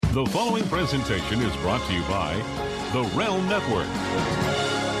The following presentation is brought to you by the Realm Network.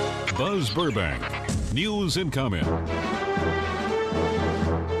 Buzz Burbank, news and comment.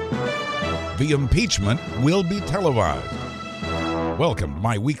 The impeachment will be televised. Welcome to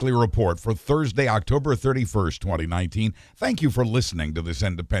my weekly report for Thursday, October 31st, 2019. Thank you for listening to this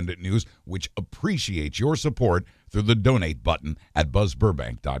independent news, which appreciates your support through the donate button at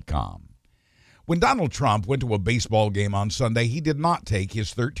buzzburbank.com. When Donald Trump went to a baseball game on Sunday, he did not take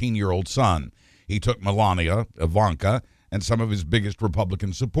his 13-year-old son. He took Melania, Ivanka, and some of his biggest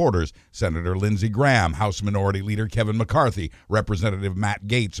Republican supporters, Senator Lindsey Graham, House Minority Leader Kevin McCarthy, Representative Matt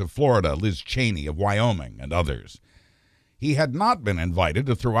Gaetz of Florida, Liz Cheney of Wyoming, and others. He had not been invited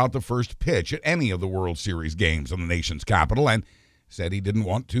to throw out the first pitch at any of the World Series games in the nation's capital, and said he didn't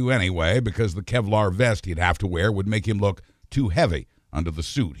want to anyway because the Kevlar vest he'd have to wear would make him look too heavy under the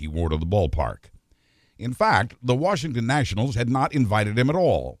suit he wore to the ballpark. In fact, the Washington Nationals had not invited him at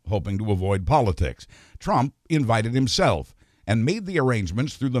all, hoping to avoid politics. Trump invited himself and made the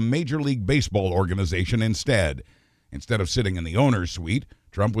arrangements through the Major League Baseball organization instead. Instead of sitting in the owner's suite,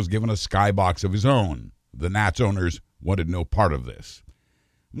 Trump was given a skybox of his own. The Nats owners wanted no part of this.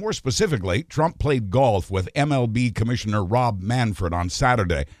 More specifically, Trump played golf with MLB Commissioner Rob Manfred on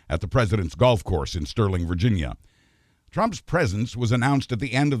Saturday at the President's Golf Course in Sterling, Virginia. Trump's presence was announced at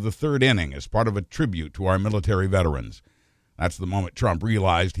the end of the third inning as part of a tribute to our military veterans. That's the moment Trump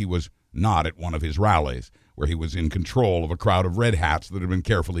realized he was not at one of his rallies, where he was in control of a crowd of red hats that had been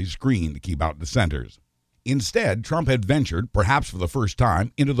carefully screened to keep out dissenters. Instead, Trump had ventured, perhaps for the first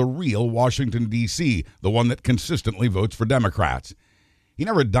time, into the real Washington, D.C., the one that consistently votes for Democrats. He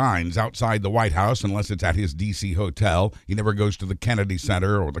never dines outside the White House unless it's at his D.C. hotel. He never goes to the Kennedy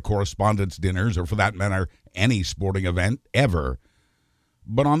Center or the Correspondents' Dinners or, for that matter, any sporting event ever.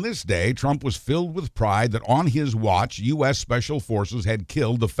 But on this day, Trump was filled with pride that on his watch, U.S. Special Forces had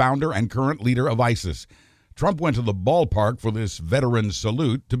killed the founder and current leader of ISIS. Trump went to the ballpark for this veteran's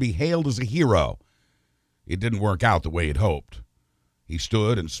salute to be hailed as a hero. It didn't work out the way he'd hoped. He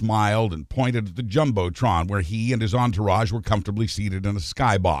stood and smiled and pointed at the Jumbotron where he and his entourage were comfortably seated in a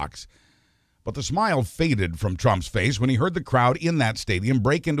skybox. But the smile faded from Trump's face when he heard the crowd in that stadium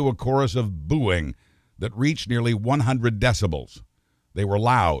break into a chorus of booing that reached nearly 100 decibels. They were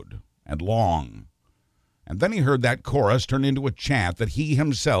loud and long. And then he heard that chorus turn into a chant that he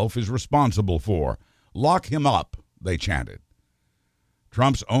himself is responsible for. "Lock him up," they chanted.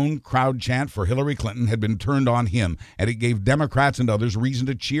 Trump's own crowd chant for Hillary Clinton had been turned on him, and it gave Democrats and others reason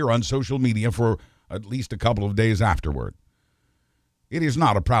to cheer on social media for at least a couple of days afterward. It is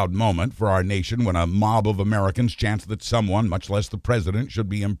not a proud moment for our nation when a mob of Americans chants that someone, much less the president, should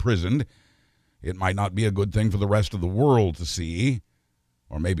be imprisoned. It might not be a good thing for the rest of the world to see,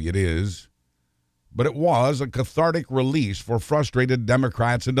 or maybe it is. But it was a cathartic release for frustrated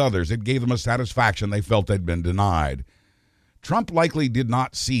Democrats and others. It gave them a satisfaction they felt they'd been denied. Trump likely did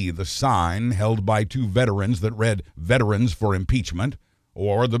not see the sign held by two veterans that read "Veterans for Impeachment,"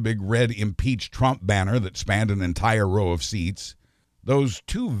 or the big red "Impeach Trump" banner that spanned an entire row of seats. Those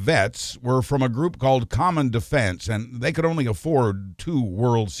two vets were from a group called Common Defense, and they could only afford 2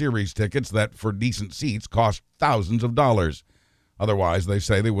 World Series tickets that, for decent seats, cost thousands of dollars. Otherwise, they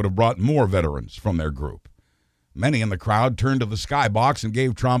say they would have brought more veterans from their group. Many in the crowd turned to the skybox and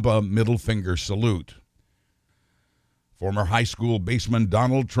gave Trump a middle finger salute. Former high school baseman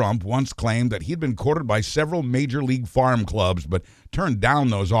Donald Trump once claimed that he'd been courted by several major league farm clubs, but turned down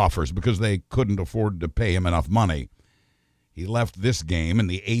those offers because they couldn't afford to pay him enough money. He left this game in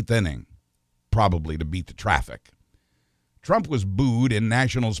the 8th inning, probably to beat the traffic. Trump was booed in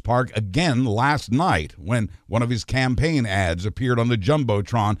Nationals Park again last night when one of his campaign ads appeared on the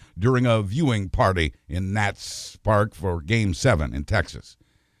Jumbotron during a viewing party in Nats Park for Game 7 in Texas.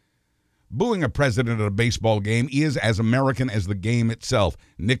 Booing a president at a baseball game is as American as the game itself.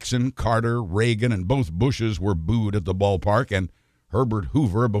 Nixon, Carter, Reagan, and both Bushes were booed at the ballpark, and Herbert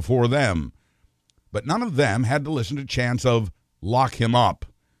Hoover before them. But none of them had to listen to chants of "lock him up."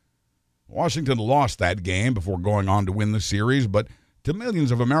 Washington lost that game before going on to win the series, but to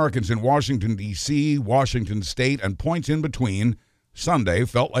millions of Americans in Washington, D.C., Washington State, and points in between, Sunday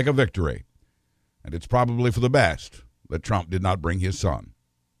felt like a victory. And it's probably for the best that Trump did not bring his son.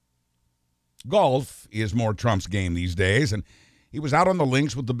 Golf is more Trump's game these days, and he was out on the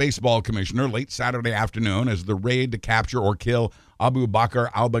links with the baseball commissioner late Saturday afternoon as the raid to capture or kill Abu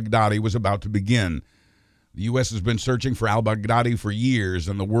Bakr al-Baghdadi was about to begin. The U.S. has been searching for al-Baghdadi for years,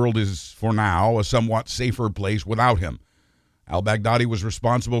 and the world is, for now, a somewhat safer place without him. Al-Baghdadi was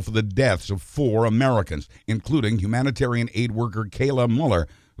responsible for the deaths of 4 Americans, including humanitarian aid worker Kayla Mueller,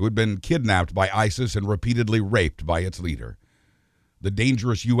 who had been kidnapped by ISIS and repeatedly raped by its leader. The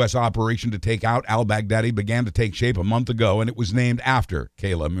dangerous U.S. operation to take out al-Baghdadi began to take shape a month ago, and it was named after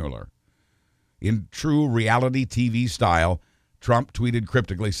Kayla Mueller. In true reality TV style, Trump tweeted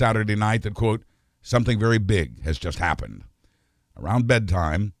cryptically Saturday night that, quote, something very big has just happened. Around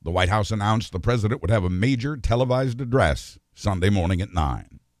bedtime, the White House announced the president would have a major televised address Sunday morning at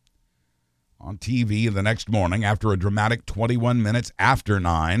 9. On TV the next morning, after a dramatic 21 minutes after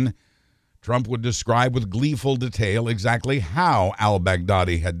 9, Trump would describe with gleeful detail exactly how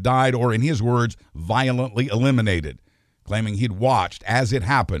al-Baghdadi had died, or in his words, violently eliminated, claiming he'd watched as it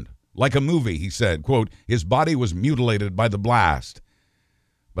happened. Like a movie, he said, quote, his body was mutilated by the blast.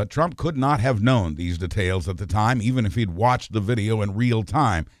 But Trump could not have known these details at the time, even if he'd watched the video in real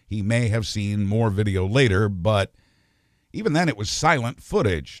time. He may have seen more video later, but even then it was silent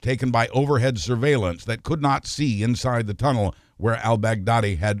footage taken by overhead surveillance that could not see inside the tunnel where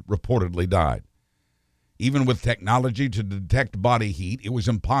al-Baghdadi had reportedly died. Even with technology to detect body heat, it was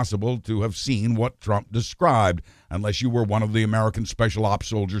impossible to have seen what Trump described unless you were one of the American special ops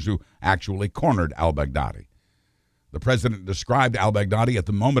soldiers who actually cornered al-Baghdadi. The president described al-Baghdadi at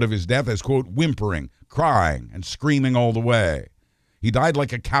the moment of his death as, quote, whimpering, crying, and screaming all the way. He died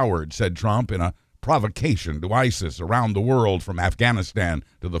like a coward, said Trump, in a provocation to ISIS around the world from Afghanistan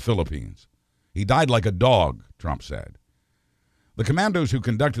to the Philippines. He died like a dog, Trump said. The commandos who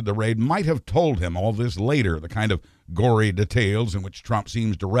conducted the raid might have told him all this later, the kind of gory details in which Trump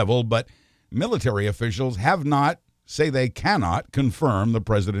seems to revel, but military officials have not, say they cannot, confirm the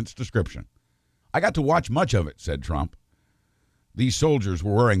president's description. I got to watch much of it, said Trump. These soldiers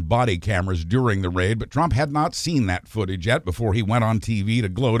were wearing body cameras during the raid, but Trump had not seen that footage yet before he went on TV to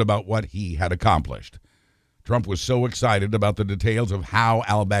gloat about what he had accomplished. Trump was so excited about the details of how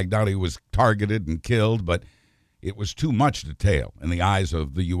al-Baghdadi was targeted and killed, but it was too much detail in the eyes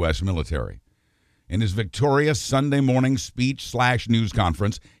of the U.S. military. In his victorious Sunday morning speech/news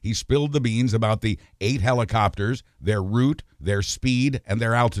conference, he spilled the beans about the 8 helicopters, their route, their speed, and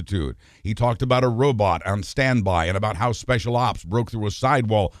their altitude. He talked about a robot on standby and about how special ops broke through a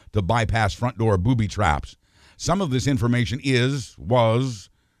sidewall to bypass front door booby traps. Some of this information was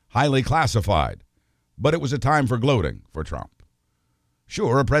highly classified, but it was a time for gloating for Trump.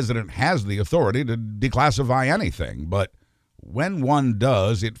 Sure, a president has the authority to declassify anything, but when one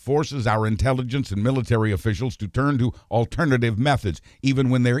does, it forces our intelligence and military officials to turn to alternative methods, even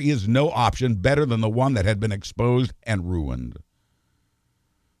when there is no option better than the one that had been exposed and ruined.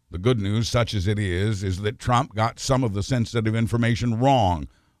 The good news, such as it is that Trump got some of the sensitive information wrong,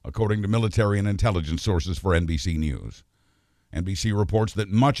 according to military and intelligence sources for NBC News. NBC reports that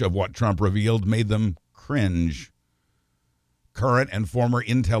much of what Trump revealed made them cringe. Current and former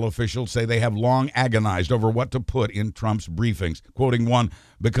intel officials say they have long agonized over what to put in Trump's briefings, quoting one,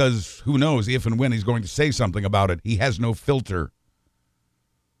 because who knows if and when he's going to say something about it. He has no filter.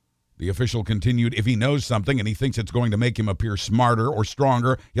 The official continued, if he knows something and he thinks it's going to make him appear smarter or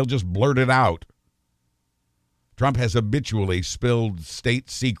stronger, he'll just blurt it out. Trump has habitually spilled state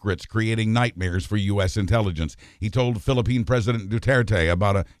secrets, creating nightmares for U.S. intelligence. He told Philippine President Duterte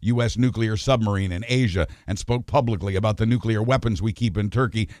about a U.S. nuclear submarine in Asia and spoke publicly about the nuclear weapons we keep in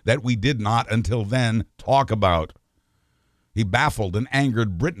Turkey that we did not, until then, talk about. He baffled and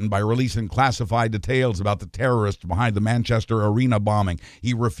angered Britain by releasing classified details about the terrorists behind the Manchester Arena bombing.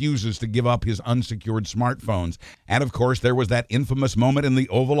 He refuses to give up his unsecured smartphones. And, of course, there was that infamous moment in the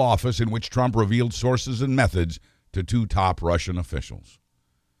Oval Office in which Trump revealed sources and methods to 2 top Russian officials.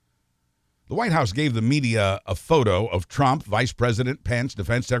 The White House gave the media a photo of Trump, Vice President Pence,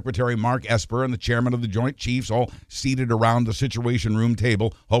 Defense Secretary Mark Esper, and the chairman of the Joint Chiefs all seated around the Situation Room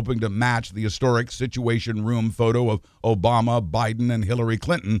table, hoping to match the historic Situation Room photo of Obama, Biden, and Hillary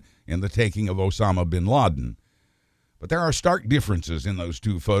Clinton in the taking of Osama bin Laden. But there are stark differences in those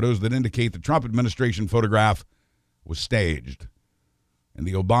 2 photos that indicate the Trump administration photograph was staged. In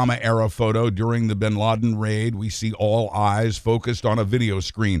the Obama-era photo during the bin Laden raid, we see all eyes focused on a video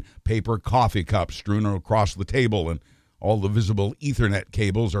screen, paper coffee cups strewn across the table, and all the visible Ethernet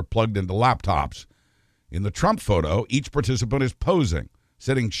cables are plugged into laptops. In the Trump photo, each participant is posing,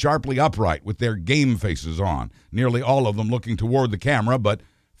 sitting sharply upright with their game faces on, nearly all of them looking toward the camera, but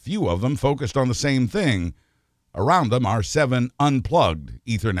few of them focused on the same thing. Around them are 7 unplugged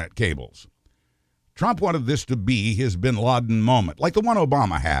Ethernet cables. Trump wanted this to be his bin Laden moment, like the one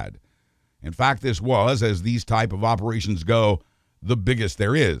Obama had. In fact, this was, as these type of operations go, the biggest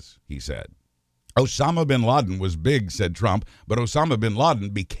there is, he said. Osama bin Laden was big, said Trump, but Osama bin Laden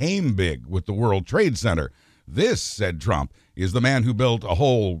became big with the World Trade Center. This, said Trump, is the man who built a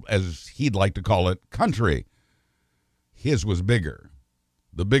whole, as he'd like to call it, country. His was bigger,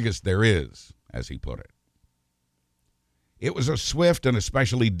 the biggest there is, as he put it. It was a swift and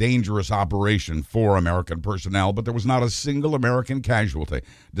especially dangerous operation for American personnel, but there was not a single American casualty,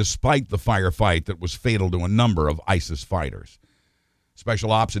 despite the firefight that was fatal to a number of ISIS fighters.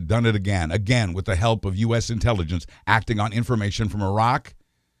 Special Ops had done it again with the help of U.S. intelligence acting on information from Iraq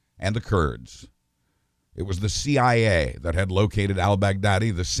and the Kurds. It was the CIA that had located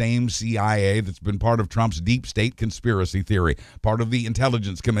al-Baghdadi, the same CIA that's been part of Trump's deep state conspiracy theory, part of the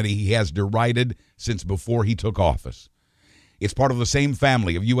intelligence committee he has derided since before he took office. It's part of the same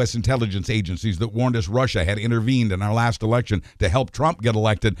family of U.S. intelligence agencies that warned us Russia had intervened in our last election to help Trump get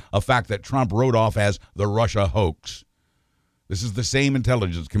elected, a fact that Trump wrote off as the Russia hoax. This is the same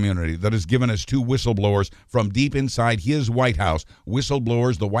intelligence community that has given us two whistleblowers from deep inside his White House,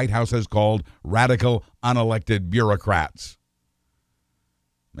 whistleblowers the White House has called radical, unelected bureaucrats.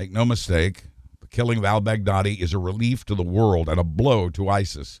 Make no mistake, the killing of al-Baghdadi is a relief to the world and a blow to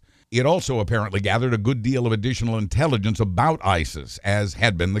ISIS. It also apparently gathered a good deal of additional intelligence about ISIS, as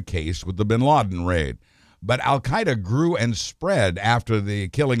had been the case with the bin Laden raid. But al-Qaeda grew and spread after the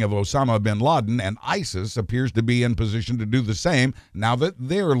killing of Osama bin Laden, and ISIS appears to be in position to do the same now that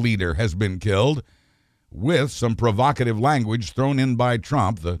their leader has been killed, with some provocative language thrown in by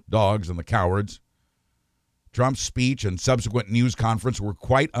Trump, the dogs and the cowards. Trump's speech and subsequent news conference were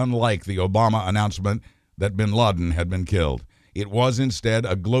quite unlike the Obama announcement that bin Laden had been killed. It was instead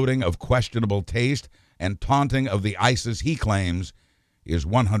a gloating of questionable taste and taunting of the ISIS he claims is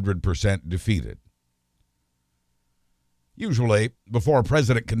 100% defeated. Usually, before a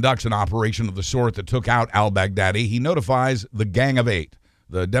president conducts an operation of the sort that took out al-Baghdadi, he notifies the Gang of Eight,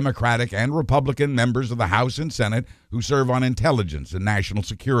 the Democratic and Republican members of the House and Senate who serve on intelligence and national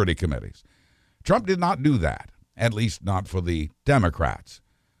security committees. Trump did not do that, at least not for the Democrats.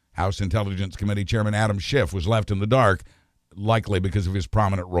 House Intelligence Committee Chairman Adam Schiff was left in the dark, likely because of his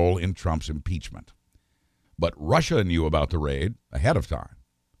prominent role in Trump's impeachment. But Russia knew about the raid ahead of time.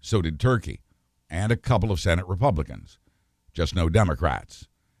 So did Turkey and a couple of Senate Republicans. Just no Democrats.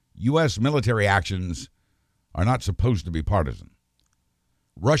 U.S. military actions are not supposed to be partisan.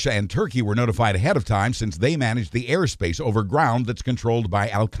 Russia and Turkey were notified ahead of time since they managed the airspace over ground that's controlled by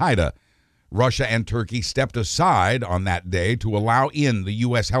al-Qaeda. Russia and Turkey stepped aside on that day to allow in the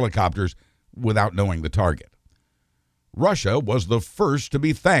U.S. helicopters without knowing the target. Russia was the first to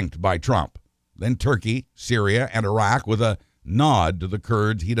be thanked by Trump. Then Turkey, Syria, and Iraq with a nod to the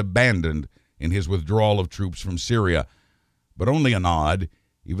Kurds he'd abandoned in his withdrawal of troops from Syria. But only a nod,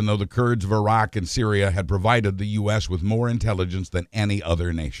 even though the Kurds of Iraq and Syria had provided the U.S. with more intelligence than any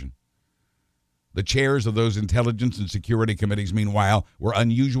other nation. The chairs of those intelligence and security committees, meanwhile, were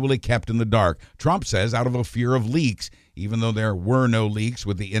unusually kept in the dark. Trump says out of a fear of leaks, even though there were no leaks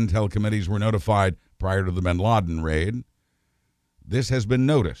when the intel committees were notified prior to the bin Laden raid. This has been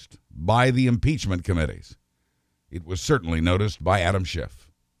noticed by the impeachment committees. It was certainly noticed by Adam Schiff.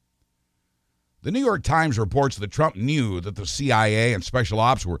 The New York Times reports that Trump knew that the CIA and Special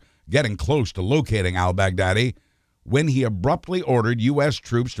Ops were getting close to locating al-Baghdadi when he abruptly ordered U.S.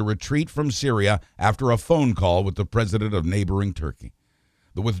 troops to retreat from Syria after a phone call with the president of neighboring Turkey.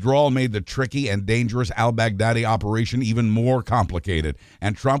 The withdrawal made the tricky and dangerous al-Baghdadi operation even more complicated,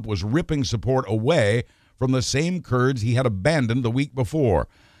 and Trump was ripping support away from the same Kurds he had abandoned the week before.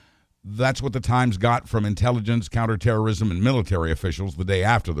 That's what the Times got from intelligence, counterterrorism, and military officials the day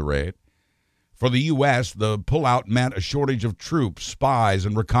after the raid. For the U.S., the pullout meant a shortage of troops, spies,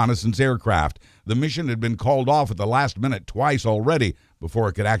 and reconnaissance aircraft. The mission had been called off at the last minute twice already before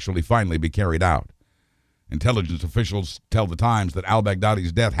it could actually finally be carried out. Intelligence officials tell the Times that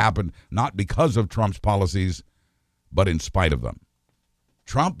al-Baghdadi's death happened not because of Trump's policies, but in spite of them.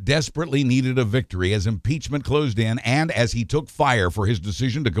 Trump desperately needed a victory as impeachment closed in and as he took fire for his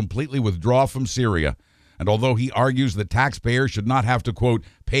decision to completely withdraw from Syria. And although he argues that taxpayers should not have to, quote,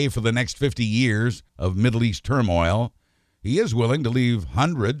 pay for the next 50 years of Middle East turmoil, he is willing to leave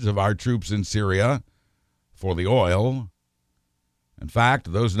hundreds of our troops in Syria for the oil. In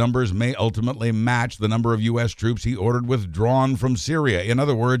fact, those numbers may ultimately match the number of U.S. troops he ordered withdrawn from Syria. In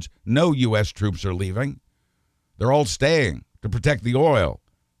other words, no U.S. troops are leaving. They're all staying to protect the oil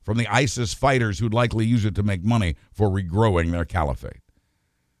from the ISIS fighters who'd likely use it to make money for regrowing their caliphate.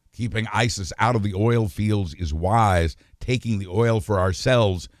 Keeping ISIS out of the oil fields is wise. Taking the oil for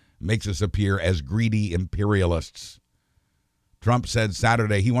ourselves makes us appear as greedy imperialists. Trump said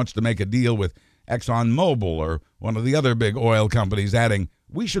Saturday he wants to make a deal with ExxonMobil or one of the other big oil companies, adding,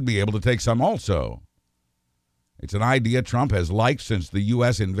 we should be able to take some also. It's an idea Trump has liked since the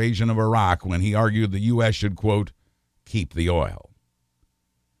U.S. invasion of Iraq when he argued the U.S. should, quote, keep the oil.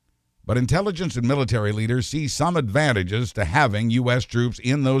 But intelligence and military leaders see some advantages to having U.S. troops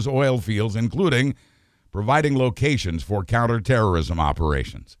in those oil fields, including providing locations for counterterrorism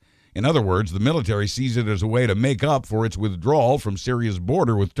operations. In other words, the military sees it as a way to make up for its withdrawal from Syria's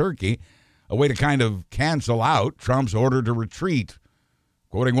border with Turkey, a way to kind of cancel out Trump's order to retreat.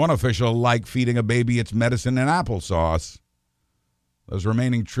 Quoting one official, like feeding a baby its medicine and applesauce. Those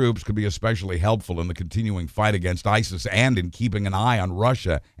remaining troops could be especially helpful in the continuing fight against ISIS and in keeping an eye on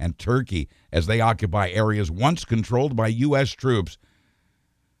Russia and Turkey as they occupy areas once controlled by U.S. troops,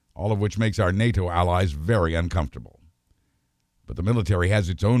 all of which makes our NATO allies very uncomfortable. But the military has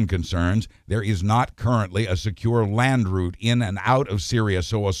its own concerns. There is not currently a secure land route in and out of Syria,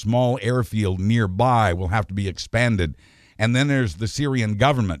 so a small airfield nearby will have to be expanded. And then there's the Syrian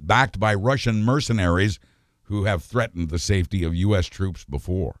government, backed by Russian mercenaries who have threatened the safety of U.S. troops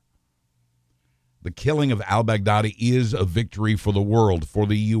before. The killing of al-Baghdadi is a victory for the world, for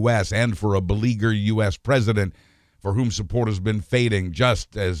the U.S., and for a beleaguered U.S. president for whom support has been fading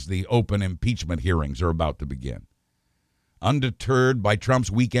just as the open impeachment hearings are about to begin. Undeterred by Trump's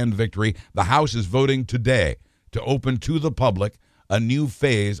weekend victory, the House is voting today to open to the public a new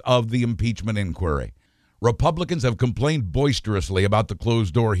phase of the impeachment inquiry. Republicans have complained boisterously about the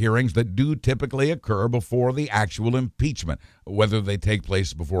closed-door hearings that do typically occur before the actual impeachment, whether they take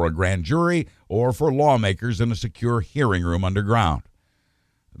place before a grand jury or for lawmakers in a secure hearing room underground.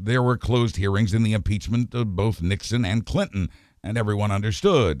 There were closed hearings in the impeachment of both Nixon and Clinton, and everyone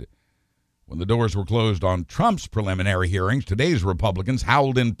understood. When the doors were closed on Trump's preliminary hearings, today's Republicans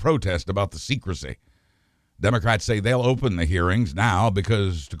howled in protest about the secrecy. Democrats say they'll open the hearings now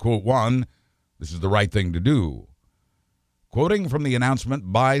because, to quote one, this is the right thing to do. Quoting from the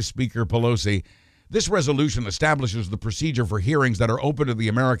announcement by Speaker Pelosi, this resolution establishes the procedure for hearings that are open to the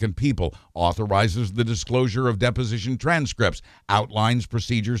American people, authorizes the disclosure of deposition transcripts, outlines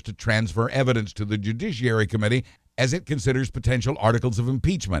procedures to transfer evidence to the Judiciary Committee as it considers potential articles of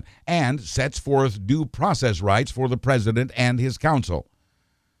impeachment, and sets forth due process rights for the president and his counsel.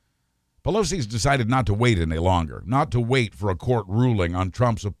 Pelosi's decided not to wait any longer, not to wait for a court ruling on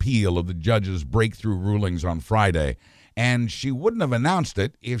Trump's appeal of the judge's breakthrough rulings on Friday, and she wouldn't have announced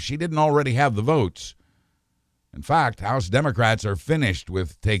it if she didn't already have the votes. In fact, House Democrats are finished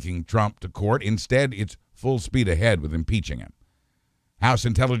with taking Trump to court. Instead, it's full speed ahead with impeaching him. House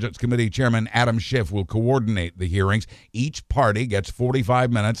Intelligence Committee Chairman Adam Schiff will coordinate the hearings. Each party gets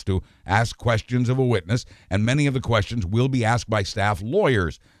 45 minutes to ask questions of a witness, and many of the questions will be asked by staff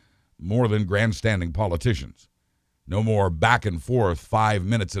lawyers, more than grandstanding politicians. No more back and forth 5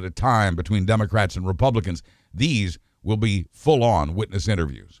 minutes at a time between Democrats and Republicans. These will be full-on witness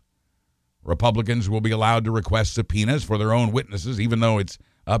interviews. Republicans will be allowed to request subpoenas for their own witnesses, even though it's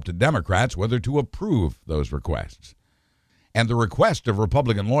up to Democrats whether to approve those requests. And the request of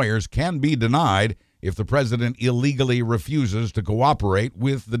Republican lawyers can be denied if the president illegally refuses to cooperate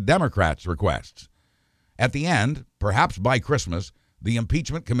with the Democrats' requests. At the end, perhaps by Christmas, the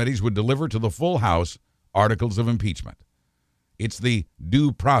impeachment committees would deliver to the full House articles of impeachment. It's the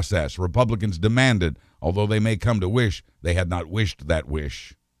due process Republicans demanded, although they may come to wish they had not wished that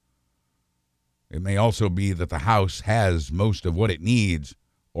wish. It may also be that the House has most of what it needs,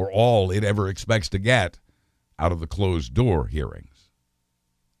 or all it ever expects to get, out of the closed-door hearings.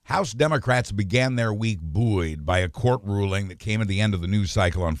 House Democrats began their week buoyed by a court ruling that came at the end of the news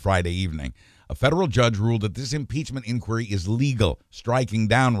cycle on Friday evening. A federal judge ruled that this impeachment inquiry is legal, striking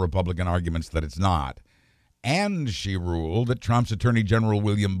down Republican arguments that it's not. And she ruled that Trump's Attorney General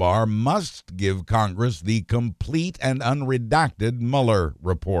William Barr must give Congress the complete and unredacted Mueller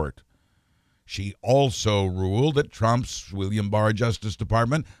report. She also ruled that Trump's William Barr Justice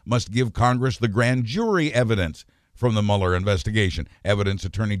Department must give Congress the grand jury evidence from the Mueller investigation, evidence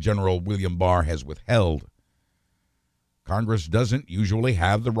Attorney General William Barr has withheld. Congress doesn't usually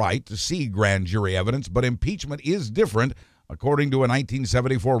have the right to see grand jury evidence, but impeachment is different, according to a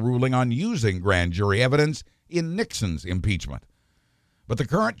 1974 ruling on using grand jury evidence in Nixon's impeachment. But the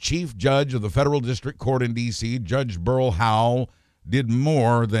current chief judge of the federal district court in D.C., Judge Burl Howell, did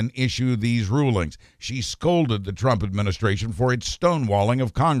more than issue these rulings. She scolded the Trump administration for its stonewalling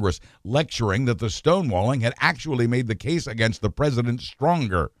of Congress, lecturing that the stonewalling had actually made the case against the president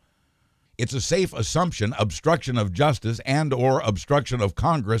stronger. It's a safe assumption obstruction of justice and or obstruction of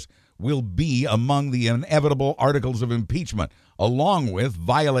Congress will be among the inevitable articles of impeachment, along with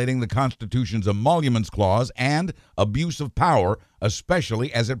violating the Constitution's emoluments clause and abuse of power,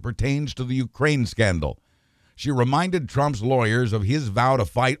 especially as it pertains to the Ukraine scandal. She reminded Trump's lawyers of his vow to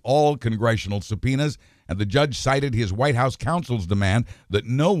fight all congressional subpoenas, and the judge cited his White House counsel's demand that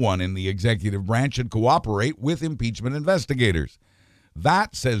no one in the executive branch should cooperate with impeachment investigators.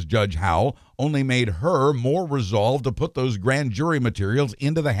 That, says Judge Howell, only made her more resolved to put those grand jury materials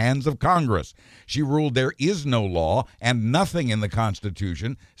into the hands of Congress. She ruled there is no law and nothing in the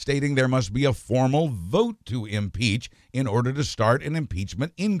Constitution stating there must be a formal vote to impeach in order to start an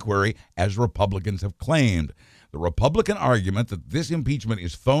impeachment inquiry, as Republicans have claimed. The Republican argument that this impeachment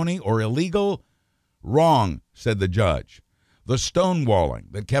is phony or illegal, wrong, said the judge. The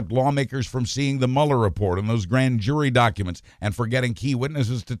stonewalling that kept lawmakers from seeing the Mueller report and those grand jury documents and for getting key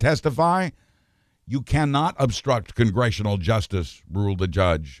witnesses to testify? You cannot obstruct congressional justice, ruled the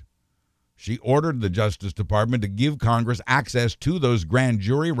judge. She ordered the Justice Department to give Congress access to those grand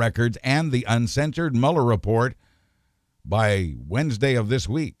jury records and the uncensored Mueller report by Wednesday of this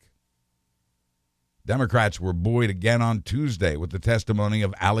week. Democrats were buoyed again on Tuesday with the testimony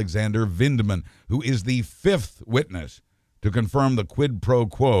of Alexander Vindman, who is the fifth witness to confirm the quid pro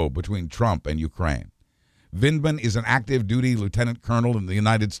quo between Trump and Ukraine. Vindman is an active duty lieutenant colonel in the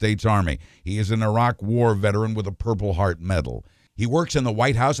United States Army. He is an Iraq War veteran with a Purple Heart Medal. He works in the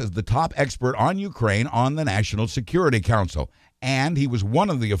White House as the top expert on Ukraine on the National Security Council, and he was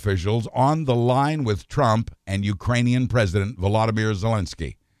one of the officials on the line with Trump and Ukrainian President Volodymyr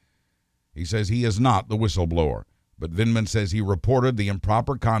Zelensky. He says he is not the whistleblower, but Vindman says he reported the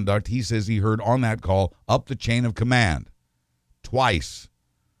improper conduct he says he heard on that call up the chain of command. Twice.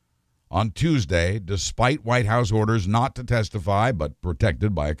 On Tuesday, despite White House orders not to testify, but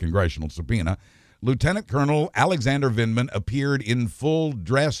protected by a congressional subpoena, Lieutenant Colonel Alexander Vindman appeared in full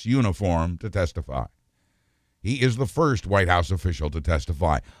dress uniform to testify. He is the first White House official to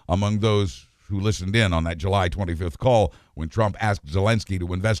testify among those who listened in on that July 25th call when Trump asked Zelensky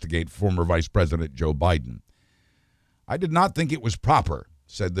to investigate former Vice President Joe Biden. I did not think it was proper,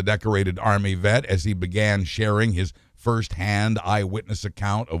 said the decorated Army vet as he began sharing his first-hand eyewitness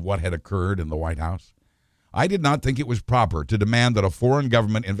account of what had occurred in the White House. I did not think it was proper to demand that a foreign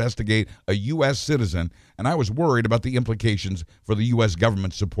government investigate a U.S. citizen, and I was worried about the implications for the U.S.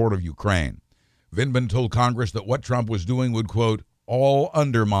 government's support of Ukraine. Vindman told Congress that what Trump was doing would, quote, all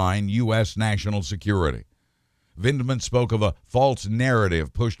undermine U.S. national security. Vindman spoke of a false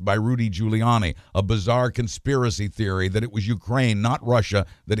narrative pushed by Rudy Giuliani, a bizarre conspiracy theory that it was Ukraine, not Russia,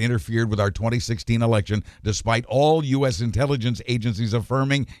 that interfered with our 2016 election, despite all U.S. intelligence agencies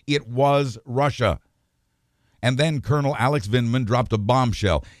affirming it was Russia. And then Colonel Alex Vindman dropped a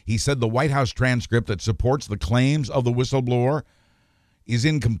bombshell. He said the White House transcript that supports the claims of the whistleblower is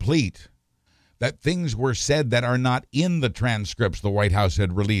incomplete, that things were said that are not in the transcripts the White House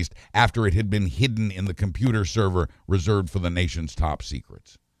had released after it had been hidden in the computer server reserved for the nation's top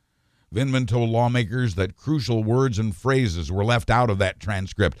secrets. Vindman told lawmakers that crucial words and phrases were left out of that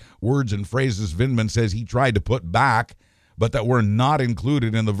transcript, words and phrases Vindman says he tried to put back, but that were not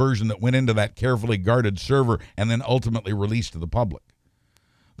included in the version that went into that carefully guarded server and then ultimately released to the public.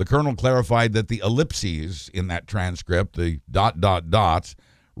 The colonel clarified that the ellipses in that transcript, the ...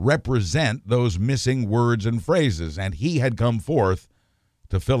 represent those missing words and phrases, and he had come forth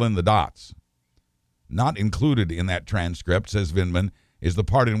to fill in the dots. Not included in that transcript, says Vindman, is the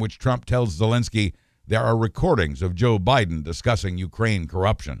part in which Trump tells Zelensky there are recordings of Joe Biden discussing Ukraine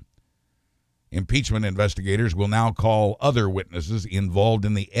corruption. Impeachment investigators will now call other witnesses involved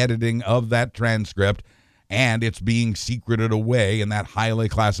in the editing of that transcript, and it's being secreted away in that highly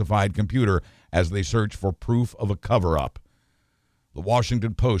classified computer as they search for proof of a cover-up. The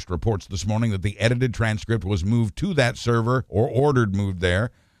Washington Post reports this morning that the edited transcript was moved to that server, or ordered moved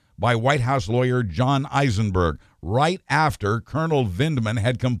there, by White House lawyer John Eisenberg, right after Colonel Vindman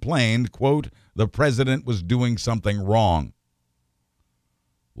had complained, quote, the president was doing something wrong.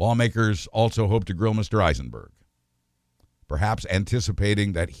 Lawmakers also hope to grill Mr. Eisenberg, perhaps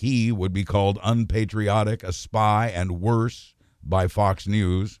anticipating that he would be called unpatriotic, a spy, and worse by Fox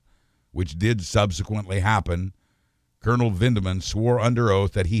News, which did subsequently happen. Colonel Vindman swore under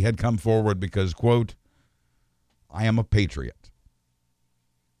oath that he had come forward because, quote, I am a patriot.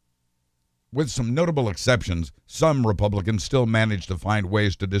 With some notable exceptions, some Republicans still manage to find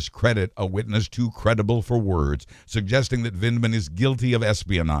ways to discredit a witness too credible for words, suggesting that Vindman is guilty of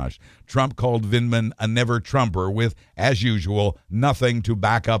espionage. Trump called Vindman a never-Trumper with, as usual, nothing to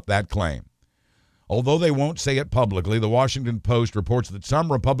back up that claim. Although they won't say it publicly, the Washington Post reports that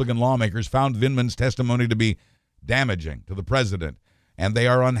some Republican lawmakers found Vindman's testimony to be damaging to the president, and they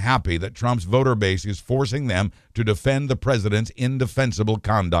are unhappy that Trump's voter base is forcing them to defend the president's indefensible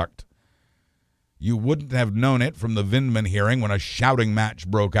conduct. You wouldn't have known it from the Vindman hearing when a shouting match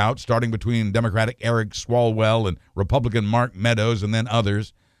broke out, starting between Democratic Eric Swalwell and Republican Mark Meadows and then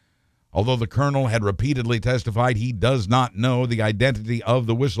others. Although the colonel had repeatedly testified he does not know the identity of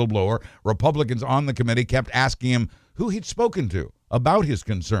the whistleblower, Republicans on the committee kept asking him who he'd spoken to about his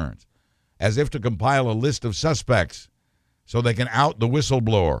concerns, as if to compile a list of suspects so they can out the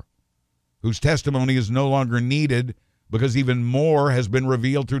whistleblower, whose testimony is no longer needed because even more has been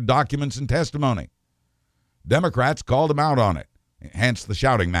revealed through documents and testimony. Democrats called him out on it, hence the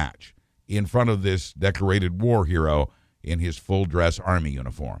shouting match in front of this decorated war hero in his full-dress Army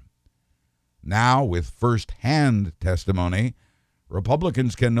uniform. Now, with first-hand testimony,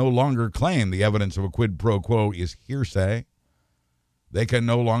 Republicans can no longer claim the evidence of a quid pro quo is hearsay. They can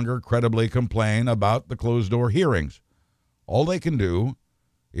no longer credibly complain about the closed-door hearings. All they can do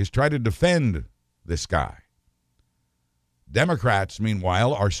is try to defend this guy. Democrats,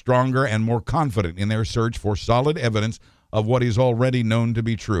 meanwhile, are stronger and more confident in their search for solid evidence of what is already known to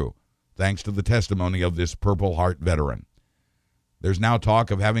be true, thanks to the testimony of this Purple Heart veteran. There's now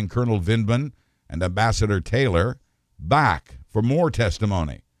talk of having Colonel Vindman and Ambassador Taylor back for more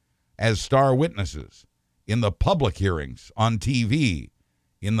testimony as star witnesses in the public hearings on TV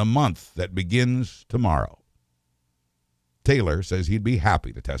in the month that begins tomorrow. Taylor says he'd be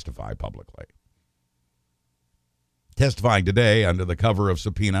happy to testify publicly. Testifying today under the cover of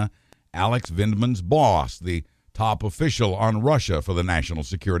subpoena, Alex Vindman's boss, the top official on Russia for the National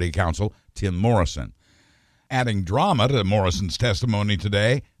Security Council, Tim Morrison. Adding drama to Morrison's testimony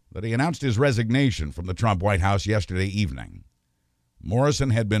today, that he announced his resignation from the Trump White House yesterday evening. Morrison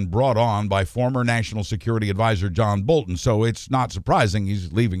had been brought on by former National Security Advisor John Bolton, so it's not surprising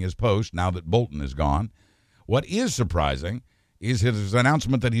he's leaving his post now that Bolton is gone. What is surprising is his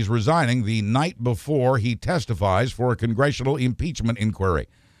announcement that he's resigning the night before he testifies for a congressional impeachment inquiry.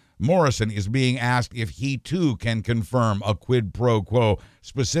 Morrison is being asked if he, too, can confirm a quid pro quo,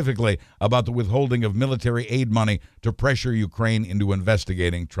 specifically about the withholding of military aid money to pressure Ukraine into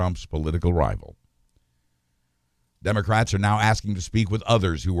investigating Trump's political rival. Democrats are now asking to speak with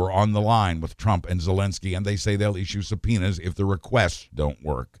others who were on the line with Trump and Zelensky, and they say they'll issue subpoenas if the requests don't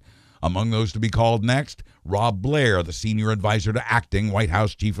work. Among those to be called next, Rob Blair, the senior advisor to acting White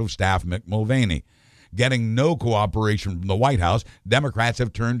House Chief of Staff Mick Mulvaney. Getting no cooperation from the White House, Democrats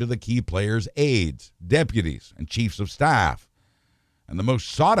have turned to the key players' aides, deputies, and chiefs of staff. And the most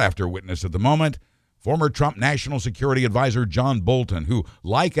sought-after witness at the moment, former Trump National Security Advisor John Bolton, who,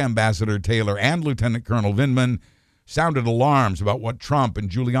 like Ambassador Taylor and Lieutenant Colonel Vindman, sounded alarms about what Trump and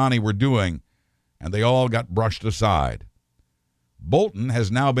Giuliani were doing, and they all got brushed aside. Bolton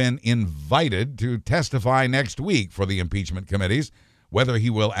has now been invited to testify next week for the impeachment committees. Whether he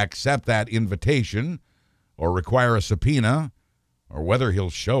will accept that invitation or require a subpoena or whether he'll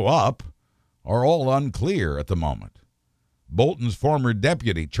show up are all unclear at the moment. Bolton's former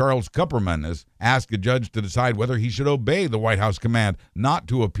deputy, Charles Kupperman, has asked a judge to decide whether he should obey the White House command not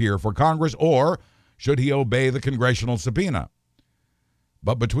to appear for Congress or should he obey the congressional subpoena.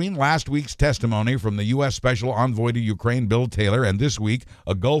 But between last week's testimony from the U.S. Special Envoy to Ukraine, Bill Taylor, and this week,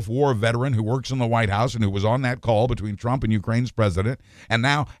 a Gulf War veteran who works in the White House and who was on that call between Trump and Ukraine's president, and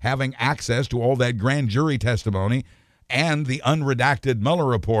now having access to all that grand jury testimony and the unredacted Mueller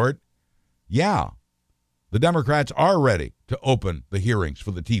report, yeah, the Democrats are ready to open the hearings for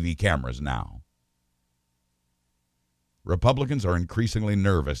the TV cameras now. Republicans are increasingly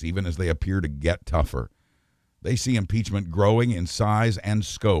nervous, even as they appear to get tougher. They see impeachment growing in size and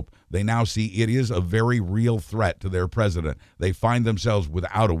scope. They now see it is a very real threat to their president. They find themselves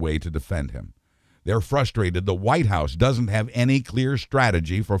without a way to defend him. They're frustrated. The White House doesn't have any clear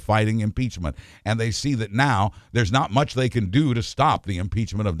strategy for fighting impeachment, and they see that now there's not much they can do to stop the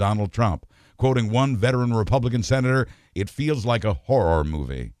impeachment of Donald Trump. Quoting one veteran Republican senator, it feels like a horror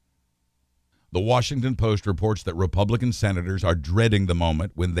movie. The Washington Post reports that Republican senators are dreading the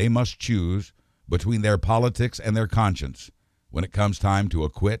moment when they must choose between their politics and their conscience when it comes time to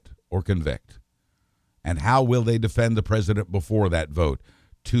acquit or convict. And how will they defend the president before that vote?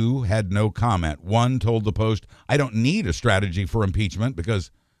 Two had no comment. One told the Post, "I don't need a strategy for impeachment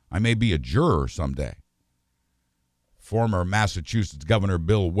because I may be a juror someday." Former Massachusetts Governor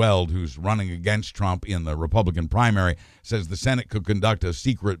Bill Weld, who's running against Trump in the Republican primary, says the Senate could conduct a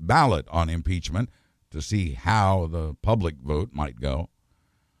secret ballot on impeachment to see how the public vote might go.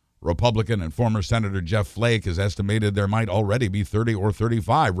 Republican and former Senator Jeff Flake has estimated there might already be 30 or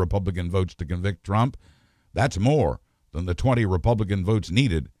 35 Republican votes to convict Trump. That's more than the 20 Republican votes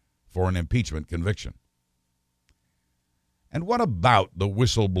needed for an impeachment conviction. And what about the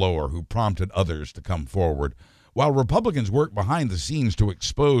whistleblower who prompted others to come forward? While Republicans work behind the scenes to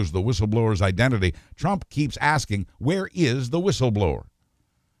expose the whistleblower's identity, Trump keeps asking, where is the whistleblower?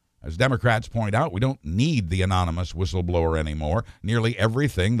 As Democrats point out, we don't need the anonymous whistleblower anymore. Nearly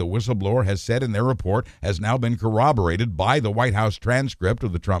everything the whistleblower has said in their report has now been corroborated by the White House transcript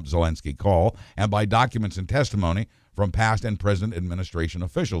of the Trump-Zelensky call and by documents and testimony from past and present administration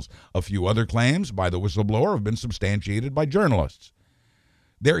officials. A few other claims by the whistleblower have been substantiated by journalists.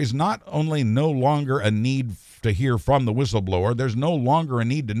 There is not only no longer a need to hear from the whistleblower, there's no longer a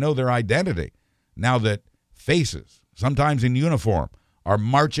need to know their identity. Now that faces, sometimes in uniform, are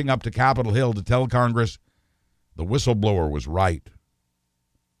marching up to Capitol Hill to tell Congress the whistleblower was right.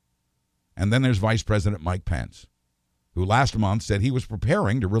 And then there's Vice President Mike Pence, who last month said he was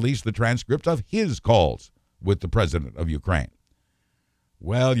preparing to release the transcript of his calls with the president of Ukraine.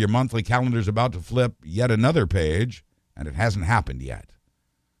 Well, your monthly calendar's about to flip yet another page, and it hasn't happened yet.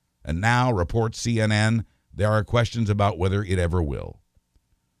 And now, reports CNN, there are questions about whether it ever will.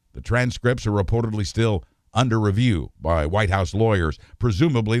 The transcripts are reportedly still under review by White House lawyers,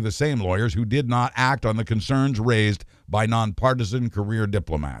 presumably the same lawyers who did not act on the concerns raised by nonpartisan career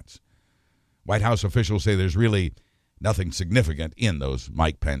diplomats. White House officials say there's really nothing significant in those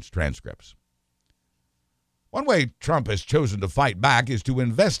Mike Pence transcripts. One way Trump has chosen to fight back is to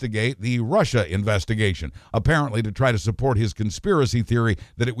investigate the Russia investigation, apparently to try to support his conspiracy theory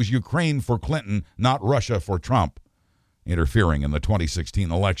that it was Ukraine for Clinton, not Russia for Trump, interfering in the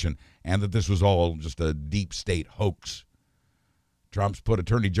 2016 election, and that this was all just a deep state hoax. Trump's put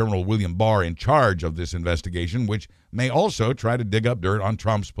Attorney General William Barr in charge of this investigation, which may also try to dig up dirt on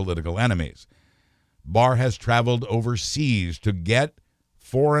Trump's political enemies. Barr has traveled overseas to get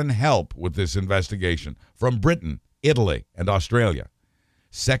foreign help with this investigation from Britain, Italy, and Australia.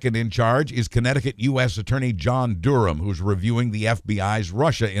 Second in charge is Connecticut U.S. Attorney John Durham, who's reviewing the FBI's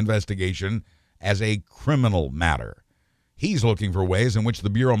Russia investigation as a criminal matter. He's looking for ways in which the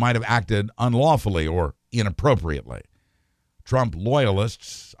Bureau might have acted unlawfully or inappropriately. Trump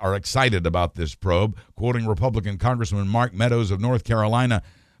loyalists are excited about this probe, quoting Republican Congressman Mark Meadows of North Carolina,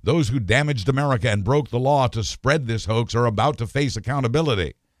 "Those who damaged America and broke the law to spread this hoax are about to face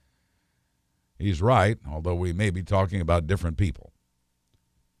accountability." He's right, although we may be talking about different people.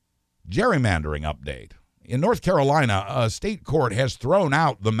 Gerrymandering update. In North Carolina, a state court has thrown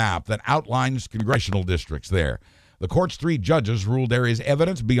out the map that outlines congressional districts there. The court's 3 judges ruled there is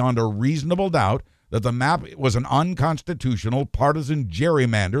evidence beyond a reasonable doubt that the map was an unconstitutional partisan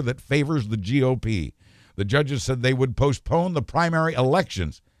gerrymander that favors the GOP. The judges said they would postpone the primary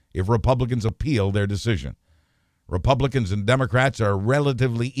elections if Republicans appeal their decision. Republicans and Democrats are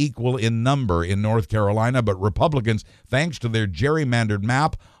relatively equal in number in North Carolina, but Republicans, thanks to their gerrymandered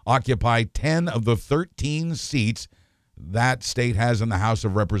map, occupy 10 of the 13 seats that state has in the House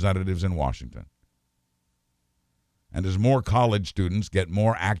of Representatives in Washington. And as more college students get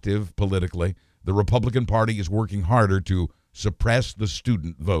more active politically, the Republican Party is working harder to suppress the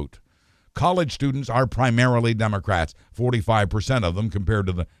student vote. College students are primarily Democrats, 45% of them compared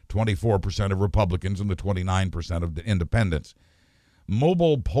to the 24% of Republicans and the 29% of independents.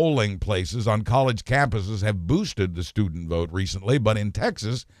 Mobile polling places on college campuses have boosted the student vote recently, but in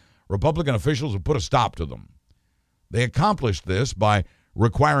Texas, Republican officials have put a stop to them. They accomplished this by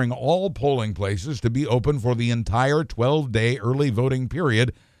requiring all polling places to be open for the entire 12-day early voting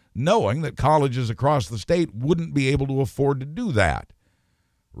period, knowing that colleges across the state wouldn't be able to afford to do that.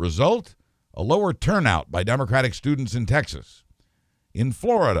 Result? A lower turnout by Democratic students in Texas. In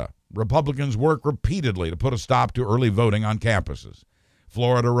Florida, Republicans work repeatedly to put a stop to early voting on campuses.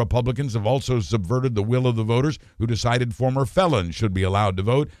 Florida Republicans have also subverted the will of the voters who decided former felons should be allowed to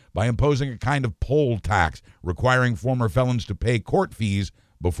vote by imposing a kind of poll tax, requiring former felons to pay court fees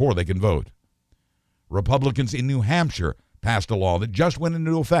before they can vote. Republicans in New Hampshire passed a law that just went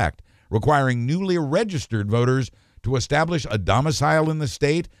into effect, requiring newly registered voters to establish a domicile in the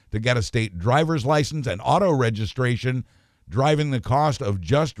state, to get a state driver's license and auto registration, driving the cost of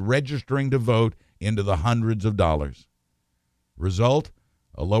just registering to vote into the hundreds of dollars. Result?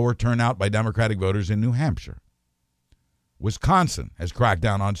 A lower turnout by Democratic voters in New Hampshire. Wisconsin has cracked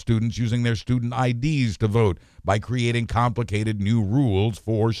down on students using their student IDs to vote by creating complicated new rules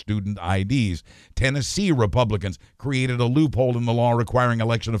for student IDs. Tennessee Republicans created a loophole in the law requiring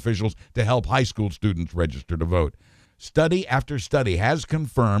election officials to help high school students register to vote. Study after study has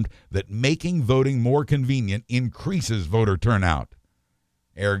confirmed that making voting more convenient increases voter turnout.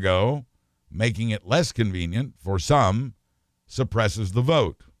 Ergo, making it less convenient for some suppresses the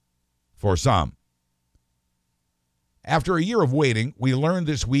vote for some. After a year of waiting, we learned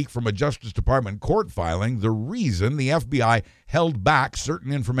this week from a Justice Department court filing the reason the FBI held back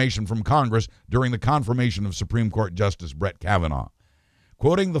certain information from Congress during the confirmation of Supreme Court Justice Brett Kavanaugh.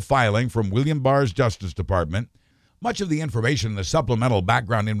 Quoting the filing from William Barr's Justice Department, much of the information in the supplemental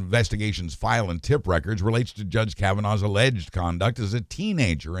background investigations file and tip records relates to Judge Kavanaugh's alleged conduct as a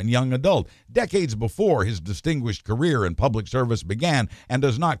teenager and young adult, decades before his distinguished career in public service began, and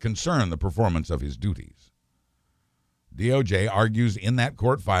does not concern the performance of his duties. DOJ argues in that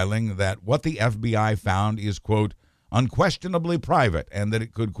court filing that what the FBI found is, quote, unquestionably private and that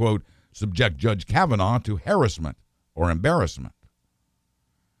it could, quote, subject Judge Kavanaugh to harassment or embarrassment.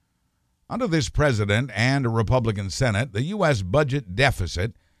 Under this president and a Republican Senate, the U.S. budget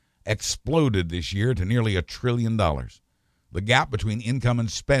deficit exploded this year to nearly $1 trillion. The gap between income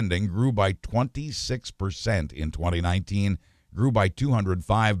and spending grew by 26% in 2019, grew by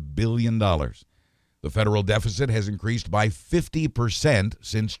 $205 billion. The federal deficit has increased by 50%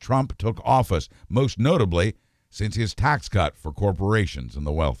 since Trump took office, most notably since his tax cut for corporations and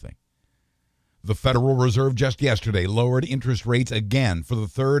the wealthy. The Federal Reserve just yesterday lowered interest rates again for the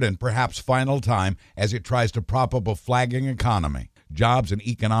third and perhaps final time as it tries to prop up a flagging economy. Jobs and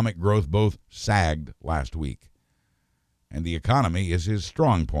economic growth both sagged last week. And the economy is his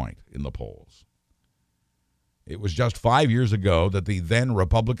strong point in the polls. It was just 5 years ago that the then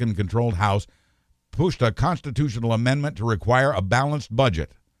Republican-controlled House pushed a constitutional amendment to require a balanced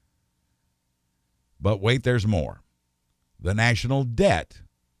budget. But wait, there's more. The national debt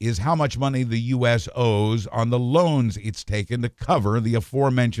is how much money the U.S. owes on the loans it's taken to cover the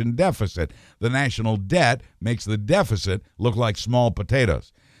aforementioned deficit. The national debt makes the deficit look like small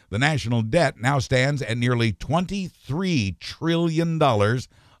potatoes. The national debt now stands at nearly $23 trillion,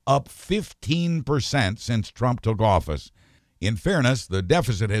 up 15% since Trump took office. In fairness, the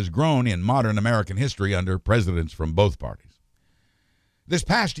deficit has grown in modern American history under presidents from both parties. This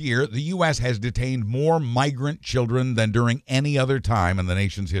past year, the U.S. has detained more migrant children than during any other time in the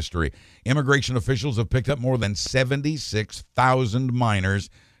nation's history. Immigration officials have picked up more than 76,000 minors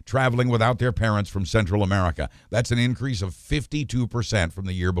traveling without their parents from Central America. That's an increase of 52% from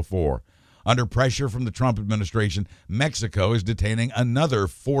the year before. Under pressure from the Trump administration, Mexico is detaining another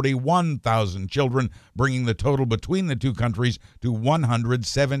 41,000 children, bringing the total between the two countries to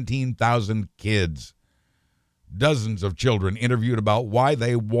 117,000 kids. Dozens of children interviewed about why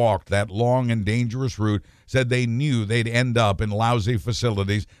they walked that long and dangerous route said they knew they'd end up in lousy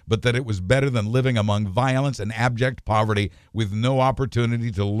facilities, but that it was better than living among violence and abject poverty with no opportunity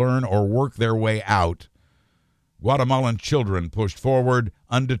to learn or work their way out. Guatemalan children pushed forward,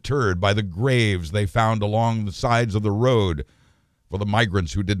 undeterred by the graves they found along the sides of the road for the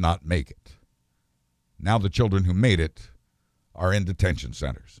migrants who did not make it. Now the children who made it are in detention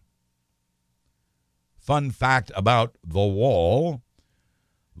centers. Fun fact about the wall.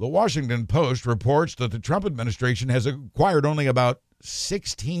 The Washington Post reports that the Trump administration has acquired only about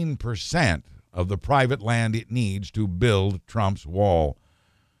 16% of the private land it needs to build Trump's wall.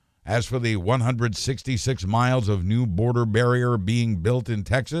 As for the 166 miles of new border barrier being built in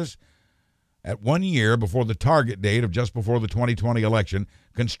Texas, at 1 year before the target date of just before the 2020 election,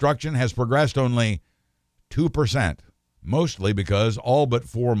 construction has progressed only 2%. Mostly because all but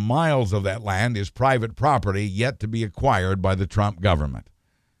 4 miles of that land is private property yet to be acquired by the Trump government.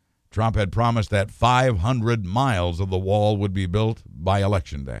 Trump had promised that 500 miles of the wall would be built by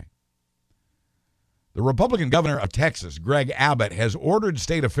Election Day. The Republican governor of Texas, Greg Abbott, has ordered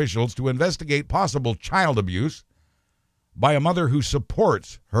state officials to investigate possible child abuse by a mother who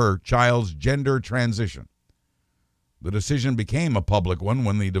supports her child's gender transition. The decision became a public one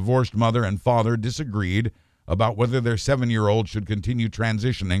when the divorced mother and father disagreed about whether their 7-year-old should continue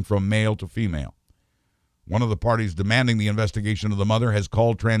transitioning from male to female. One of the parties demanding the investigation of the mother has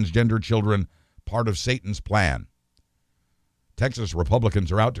called transgender children part of Satan's plan. Texas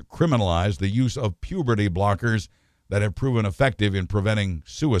Republicans are out to criminalize the use of puberty blockers that have proven effective in preventing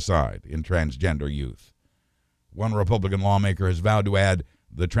suicide in transgender youth. One Republican lawmaker has vowed to add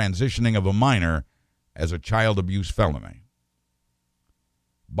the transitioning of a minor as a child abuse felony.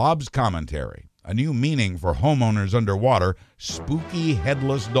 Bob's Commentary. A new meaning for homeowners underwater, spooky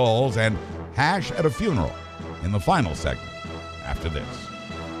headless dolls, and hash at a funeral in the final segment after this.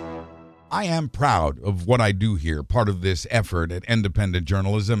 I am proud of what I do here, part of this effort at independent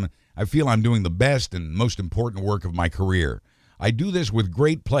journalism. I feel I'm doing the best and most important work of my career. I do this with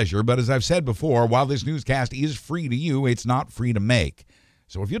great pleasure, but as I've said before, while this newscast is free to you, it's not free to make.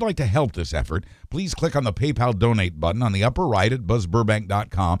 So if you'd like to help this effort, please click on the PayPal donate button on the upper right at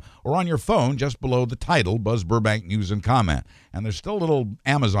buzzburbank.com or on your phone just below the title, Buzz Burbank News and Comment. And there's still a little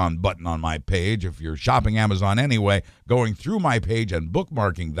Amazon button on my page. If you're shopping Amazon anyway, going through my page and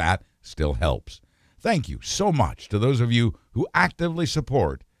bookmarking that still helps. Thank you so much to those of you who actively